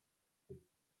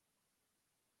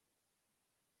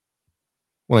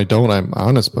 When I don't, I'm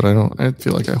honest, but I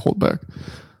feel like I hold back.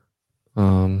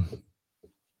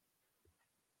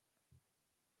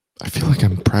 I feel like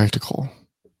I'm practical.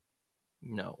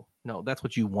 No, that's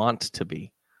what you want to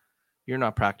be. You're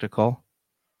not practical.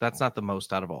 That's not the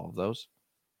most out of all of those.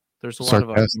 There's a lot of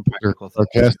impractical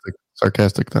things.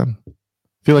 Sarcastic then. I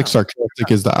feel like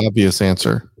sarcastic is the obvious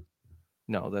answer.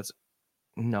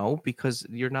 No, because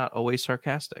you're not always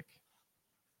sarcastic.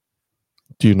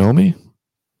 Do you know me?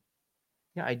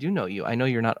 Yeah, I do know you. I know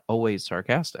you're not always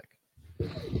sarcastic.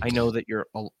 I know that you're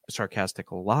sarcastic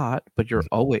a lot, but you're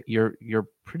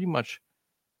pretty much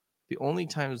the only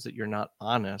times that you're not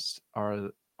honest are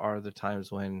the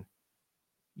times when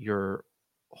you're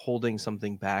holding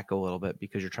something back a little bit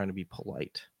because you're trying to be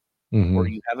polite, or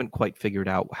you haven't quite figured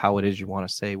out how it is you want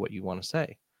to say what you want to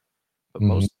say. But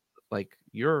most, like,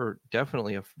 you're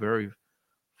definitely a very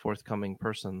forthcoming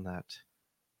person that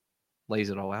lays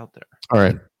it all out there. All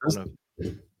right.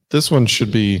 This one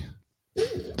should be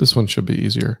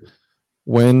easier.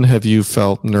 When have you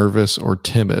felt nervous or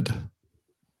timid?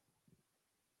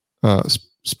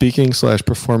 Speaking /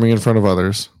 performing in front of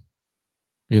others.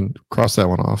 You can cross that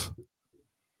one off.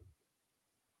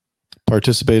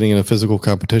 Participating in a physical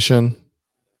competition?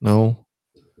 No.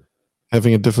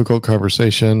 Having a difficult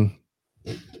conversation?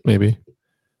 Maybe.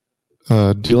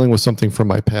 Dealing with something from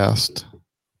my past?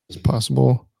 It's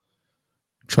possible.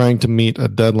 Trying to meet a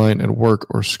deadline at work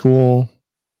or school?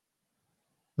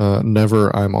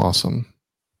 Never. I'm awesome.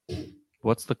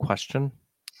 What's the question?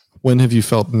 When have you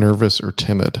felt nervous or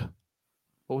timid?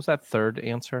 What was that third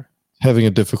answer? Having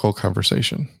a difficult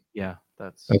conversation. Yeah,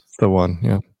 that's the one.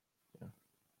 Yeah.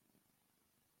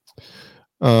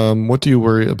 What do you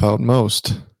worry about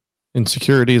most?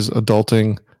 Insecurities,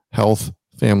 adulting, health,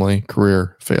 family,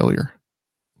 career, failure.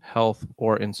 Health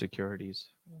or insecurities.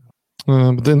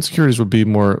 But the insecurities would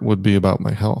be about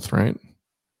my health, right?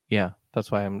 Yeah,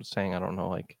 that's why I'm saying I don't know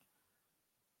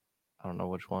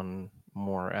which one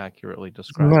more accurately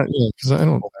describes. Because I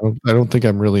don't think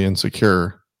I'm really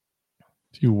insecure.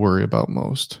 Do you worry about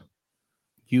most?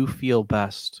 You feel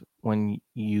best when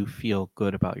you feel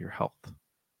good about your health,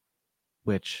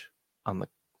 which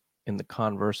in the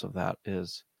converse of that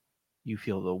is you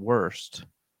feel the worst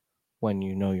when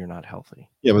you know you're not healthy.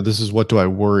 Yeah, but this is what do I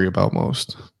worry about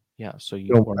most? Yeah, so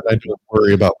You know, I don't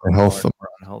worry about my health. more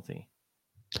unhealthy.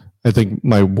 I think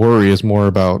my worry is more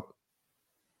about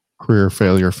career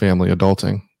failure, family,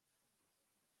 adulting.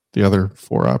 The other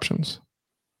 4 options.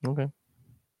 Okay.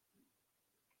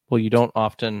 Well, you don't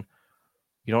often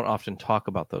talk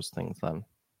about those things then.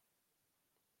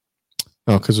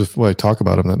 Oh, because if I talk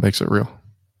about them, that makes it real.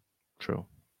 True.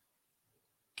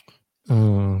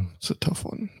 It's a tough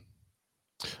one.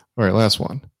 All right, last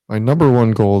one. My number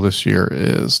 1 goal this year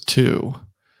is to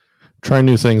try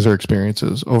new things or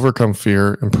experiences, overcome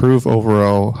fear, improve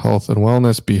overall health and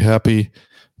wellness, be happy,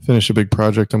 finish a big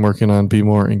project I'm working on, be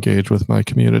more engaged with my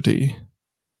community.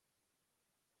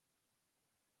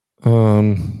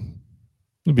 It'd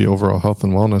be overall health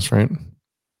and wellness, right?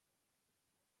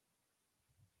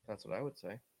 That's what I would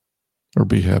say. Or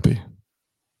be happy.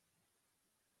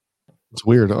 It's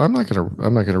weird. I'm not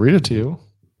gonna read it to you.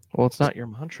 Well, it's not your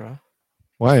mantra.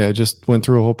 Why? I just went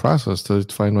through a whole process to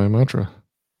find my mantra.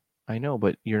 I know,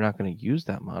 but you're not going to use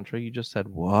that mantra. You just said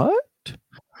what?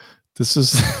 This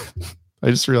is I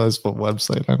just realized what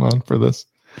website I'm on for this.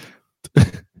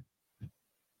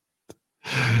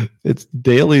 It's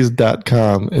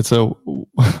dailies.com. It's a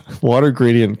water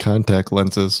gradient contact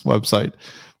lenses website,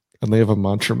 and they have a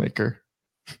mantra maker.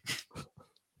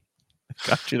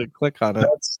 Got you to click on it.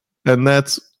 And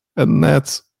that's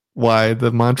why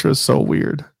the mantra is so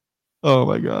weird. Oh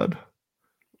my god.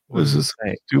 This is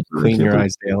stupid. Clean your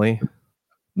eyes daily.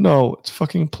 No, it's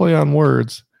fucking play on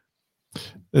words.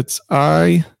 It's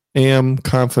I am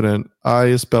confident. I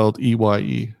is spelled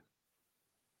EYE.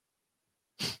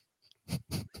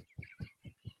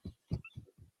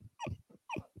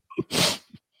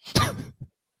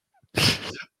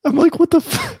 I'm like, what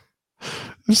the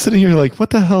I'm sitting here like, what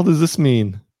the hell does this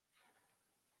mean?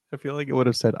 I feel like it would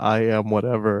have said I am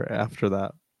whatever after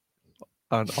that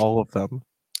on all of them.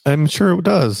 I'm sure it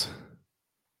does.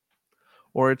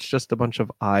 Or it's just a bunch of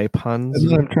I puns.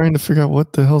 And then I'm trying to figure out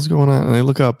what the hell's going on. And I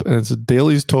look up and it's a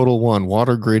Dailies Total One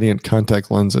water gradient contact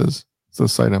lenses. It's the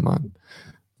site I'm on.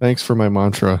 Thanks for my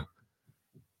mantra.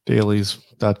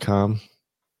 Dailies.com.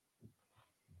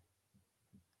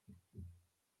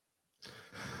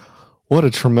 What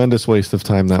a tremendous waste of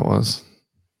time that was.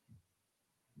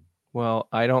 Well,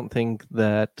 I don't think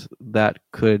that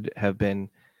could have been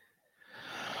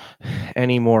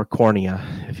any more cornea,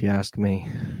 if you ask me.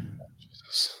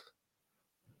 Jesus.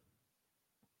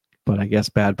 But I guess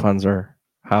bad puns are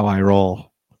how I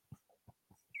roll.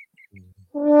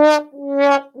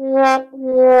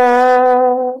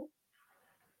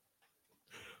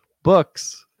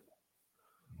 Books.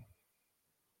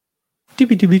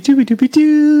 Doobie doobie doobie doobie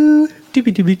doo.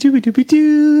 Doobie doobie doobie doobie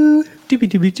doo. Doobie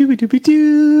doobie doobie doobie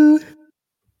doo.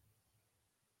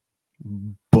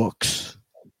 Books.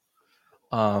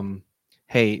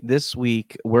 Hey, this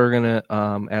week we're gonna,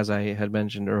 as I had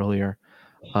mentioned earlier,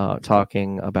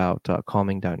 talking about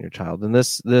calming down your child, and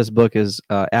this book is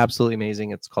absolutely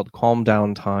amazing. It's called Calm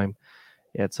Down Time.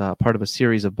 It's part of a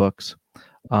series of books.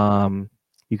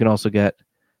 You can also get,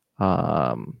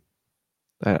 I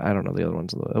don't know the other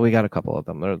ones. We got a couple of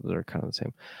them. They're kind of the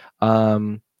same.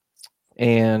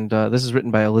 And this is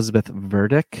written by Elizabeth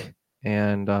Verdick,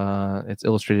 and it's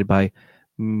illustrated by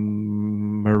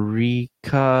Marika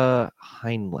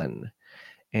Heinlein,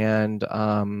 and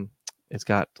it's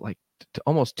got like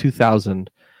almost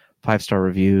 2,000 5-star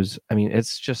reviews. I mean,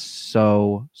 it's just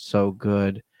so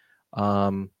good.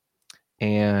 And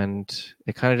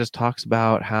it kind of just talks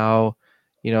about how,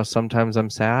 you know, sometimes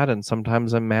I'm sad and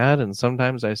sometimes I'm mad and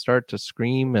sometimes I start to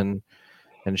scream and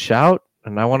shout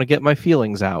and I want to get my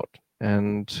feelings out,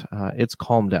 and it's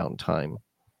calm down time.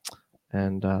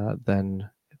 And then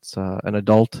it's an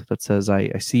adult that says,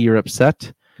 I see you're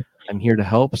upset. I'm here to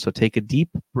help. So take a deep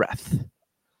breath.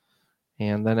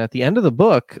 And then at the end of the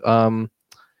book,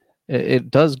 it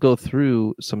does go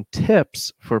through some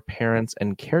tips for parents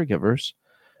and caregivers.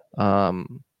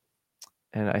 And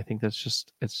I think it's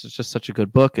just such a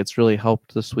good book. It's really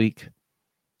helped this week.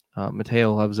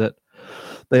 Mateo loves it.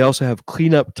 They also have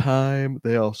cleanup time.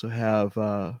 They also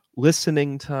have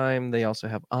listening time. They also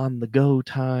have on the go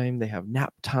time. They have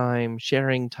nap time,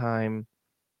 sharing time,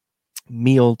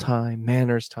 meal time,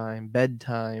 manners time,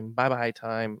 bedtime, bye-bye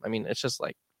time. I mean, it's just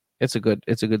like, it's a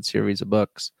good series of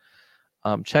books.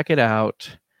 Check it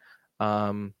out.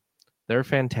 They're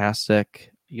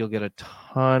fantastic. You'll get a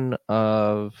ton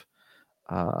of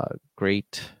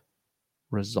great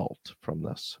result from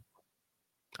this,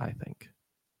 I think.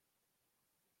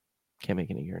 Can't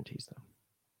make any guarantees, though.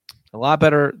 A lot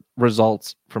better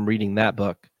results from reading that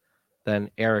book than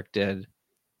Eric did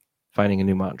finding a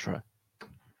new mantra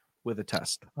with a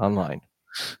test online.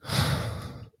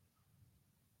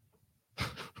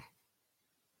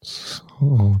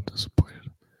 Oh,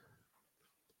 disappointed.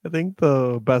 I think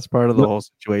the best part of the whole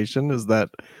situation is that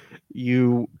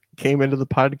you came into the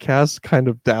podcast kind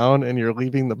of down and you're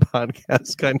leaving the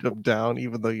podcast kind of down,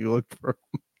 even though you look for a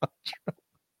mantra.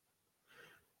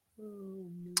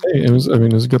 Hey, it was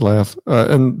a good laugh.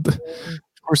 And of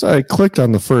course, I clicked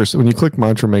on the first. When you click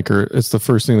Mantra Maker, it's the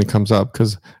first thing that comes up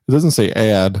because it doesn't say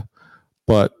ad,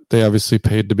 but they obviously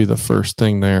paid to be the first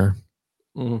thing there.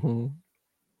 Mm-hmm.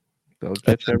 They'll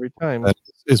get you every time. That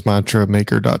is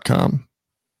mantramaker.com,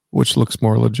 which looks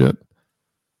more legit.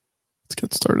 Let's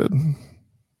get started.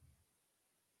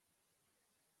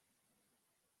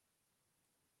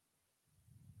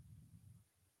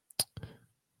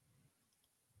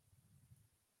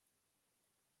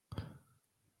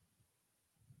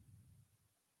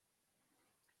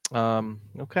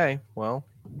 Okay, well,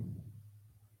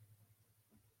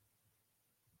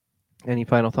 any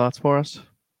final thoughts for us?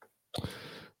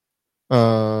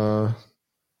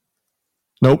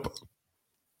 Nope.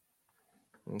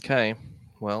 Okay,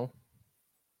 well,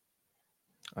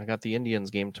 I got the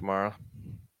Indians game tomorrow.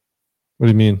 What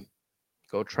do you mean?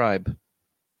 Go Tribe.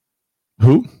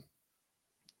 Who?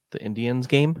 The Indians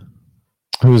game?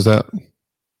 Who is that?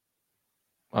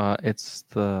 It's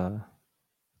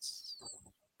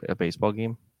a baseball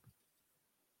game.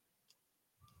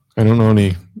 I don't know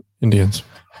any Indians.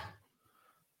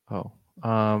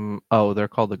 Oh, they're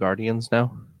called the Guardians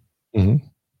now. Mm-hmm.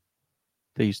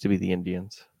 They used to be the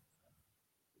Indians.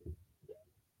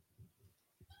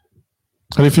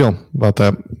 How do you feel about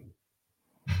that?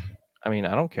 I mean,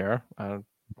 I don't care. I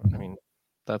mean,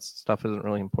 that stuff isn't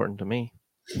really important to me.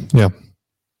 Yeah.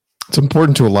 It's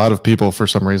important to a lot of people for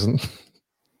some reason.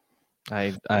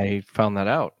 I found that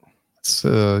out. It's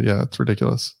it's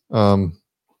ridiculous.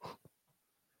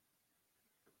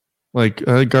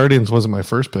 Guardians wasn't my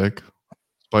first pick.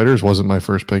 Spiders wasn't my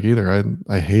first pick either.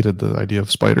 I hated the idea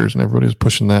of spiders, and everybody was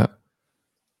pushing that.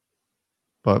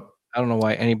 But I don't know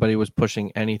why anybody was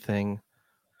pushing anything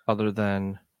other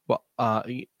than, well,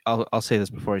 I'll say this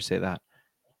before I say that.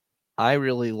 I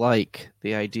really like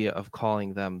the idea of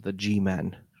calling them the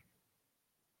G-Men.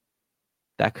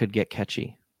 That could get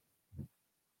catchy.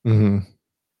 mm-hmm.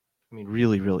 I mean,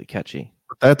 really, really catchy.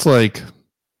 That's like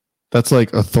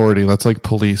authority. That's like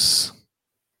police.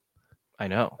 I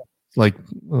know. Like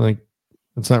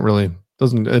it's not really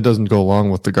doesn't go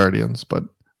along with the Guardians, but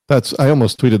I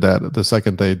almost tweeted that the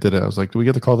second they did it. I was like, do we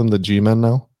get to call them the G-Men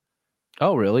now?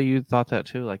 Oh, really? You thought that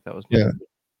too? Like that was yeah.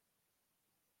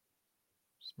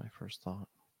 Just my first thought.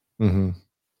 Mm-hmm.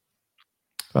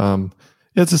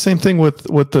 It's the same thing with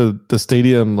the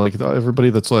stadium. Like everybody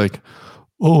that's like,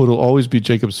 oh, it'll always be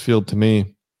Jacobs Field to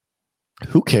me.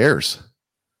 Who cares?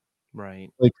 Right.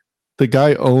 Like the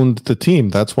guy owned the team.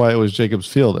 That's why it was Jacobs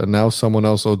Field. And now someone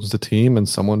else owns the team and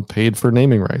someone paid for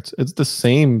naming rights. It's the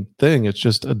same thing. It's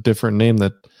just a different name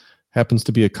that happens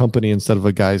to be a company instead of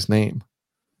a guy's name.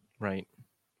 Right.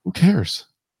 Who cares?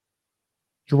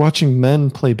 You're watching men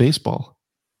play baseball.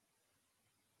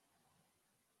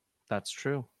 That's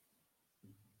true.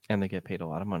 And they get paid a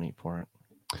lot of money for it.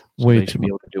 So they should be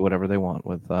able to do whatever they want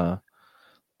with the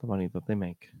money that they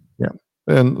make. Yeah.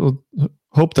 And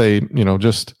hope they,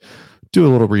 just do a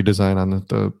little redesign on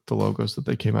the logos that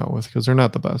they came out with because they're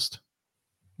not the best.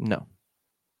 No.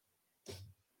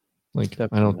 Like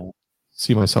definitely I don't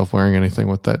see myself wearing anything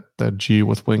with that G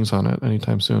with wings on it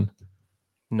anytime soon.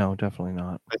 No, definitely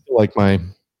not. I feel like my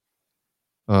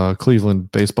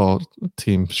Cleveland baseball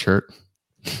team shirt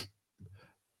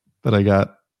that I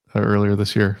got earlier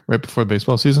this year, right before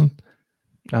baseball season.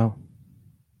 Oh.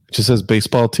 It just says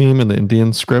baseball team in the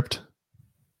Indian script.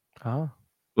 Oh.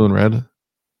 Blue and red.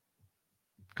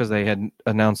 Because they had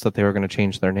announced that they were going to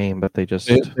change their name, but they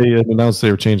had announced they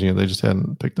were changing it. They just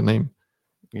hadn't picked the name.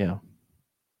 Yeah.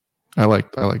 I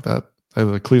like that.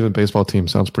 The Cleveland baseball team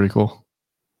sounds pretty cool.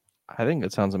 I think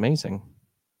it sounds amazing.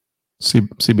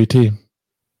 CBT.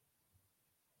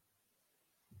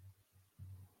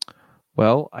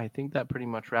 Well, I think that pretty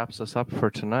much wraps us up for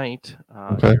tonight.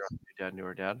 Okay. New Dad,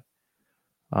 Newer Dad.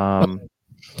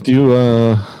 Do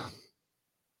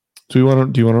you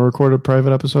want to record a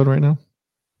private episode right now?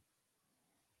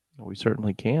 We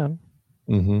certainly can.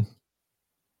 Mm-hmm.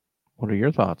 What are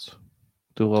your thoughts?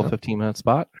 Do a little 15-minute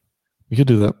spot? We could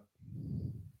do that.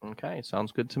 Okay,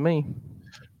 sounds good to me.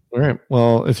 All right.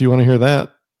 Well, if you want to hear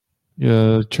that,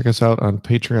 check us out on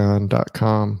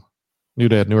patreon.com. New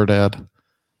Dad, Newer Dad.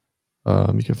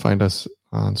 You can find us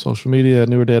on social media,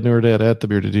 Newer Dad, at The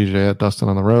Bearded DJ, at Dustin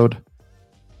on the Road.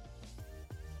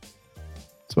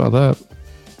 That's about that.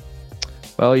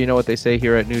 Well, you know what they say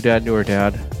here at New Dad, Newer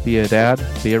Dad. Be a dad,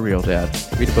 be a real dad.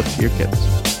 Read a book to your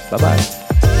kids. Bye-bye.